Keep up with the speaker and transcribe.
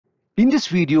In this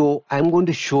video, I'm going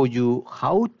to show you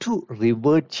how to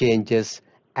revert changes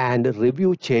and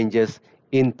review changes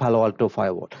in PaloAlto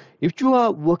Firewall. If you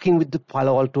are working with the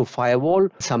PaloAlto Firewall,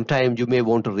 sometimes you may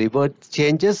want to revert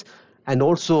changes, and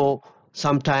also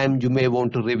sometimes you may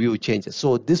want to review changes.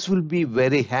 So this will be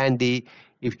very handy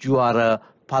if you are a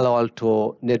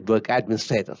PaloAlto network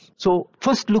administrator. So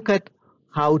first look at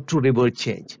how to revert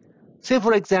change. Say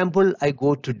for example, I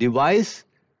go to device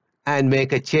and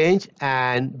make a change,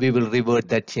 and we will revert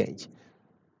that change.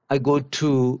 I go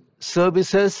to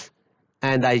services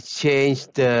and I change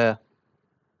the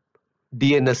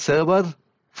DNS server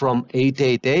from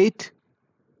 888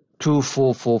 to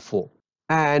 444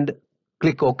 and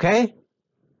click OK.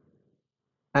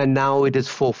 And now it is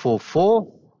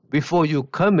 444. Before you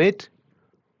commit,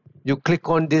 you click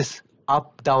on this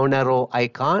up down arrow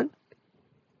icon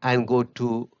and go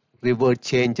to revert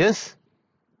changes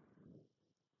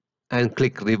and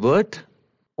click revert.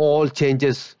 All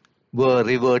changes were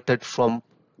reverted from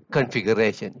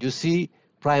configuration. You see,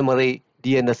 primary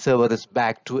DNS server is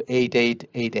back to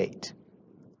 8888.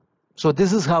 So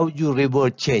this is how you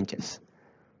revert changes.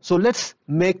 So let's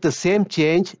make the same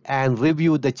change and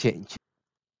review the change.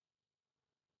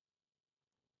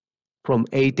 From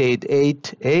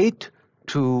 8888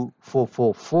 to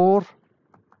 444.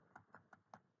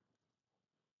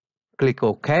 Click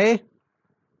OK.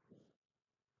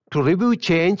 To review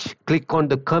change, click on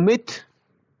the commit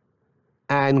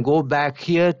and go back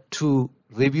here to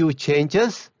review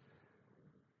changes.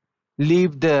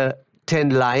 Leave the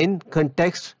 10-line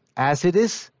context as it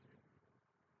is.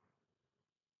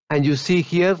 And you see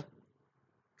here,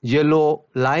 yellow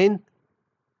line,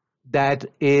 that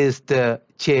is the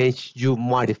change you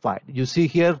modified. You see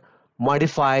here,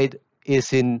 modified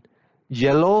is in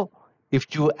yellow.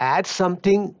 If you add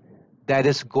something, that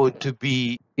is going to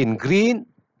be in green.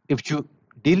 If you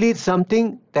delete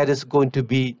something, that is going to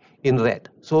be in red.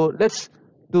 So let's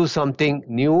do something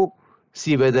new.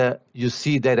 See whether you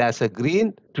see that as a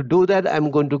green. To do that,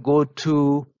 I'm going to go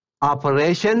to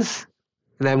operations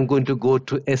and I'm going to go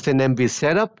to SNMP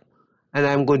setup and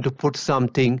I'm going to put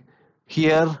something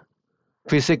here,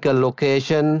 physical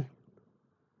location,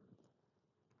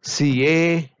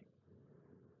 CA,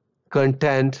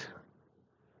 content,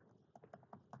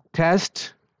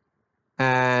 test,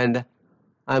 and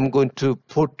I'm going to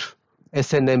put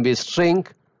SNMP string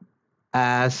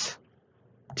as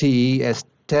TES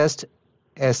test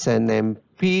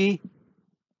SNMP.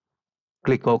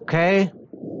 Click OK.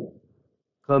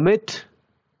 Commit.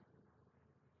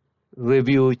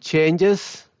 Review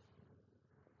changes.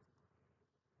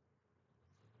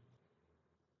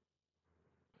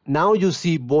 Now you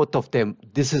see both of them.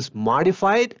 This is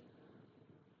modified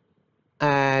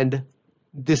and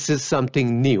this is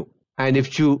something new. And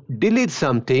if you delete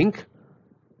something,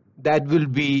 that will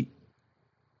be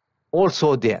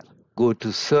also there. Go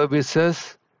to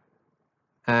services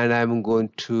and I'm going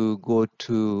to go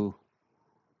to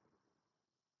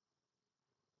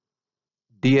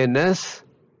DNS.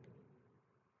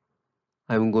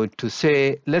 I'm going to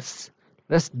say let's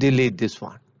delete this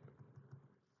one.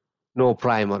 No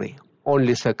primary,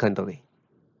 only secondary.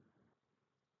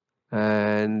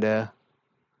 And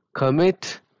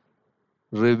commit,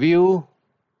 review.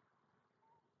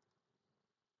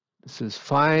 This is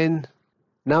fine.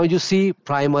 Now you see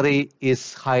primary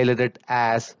is highlighted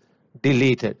as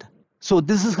deleted. So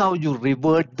this is how you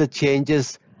revert the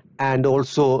changes and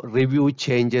also review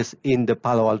changes in the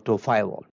PaloAlto Firewall.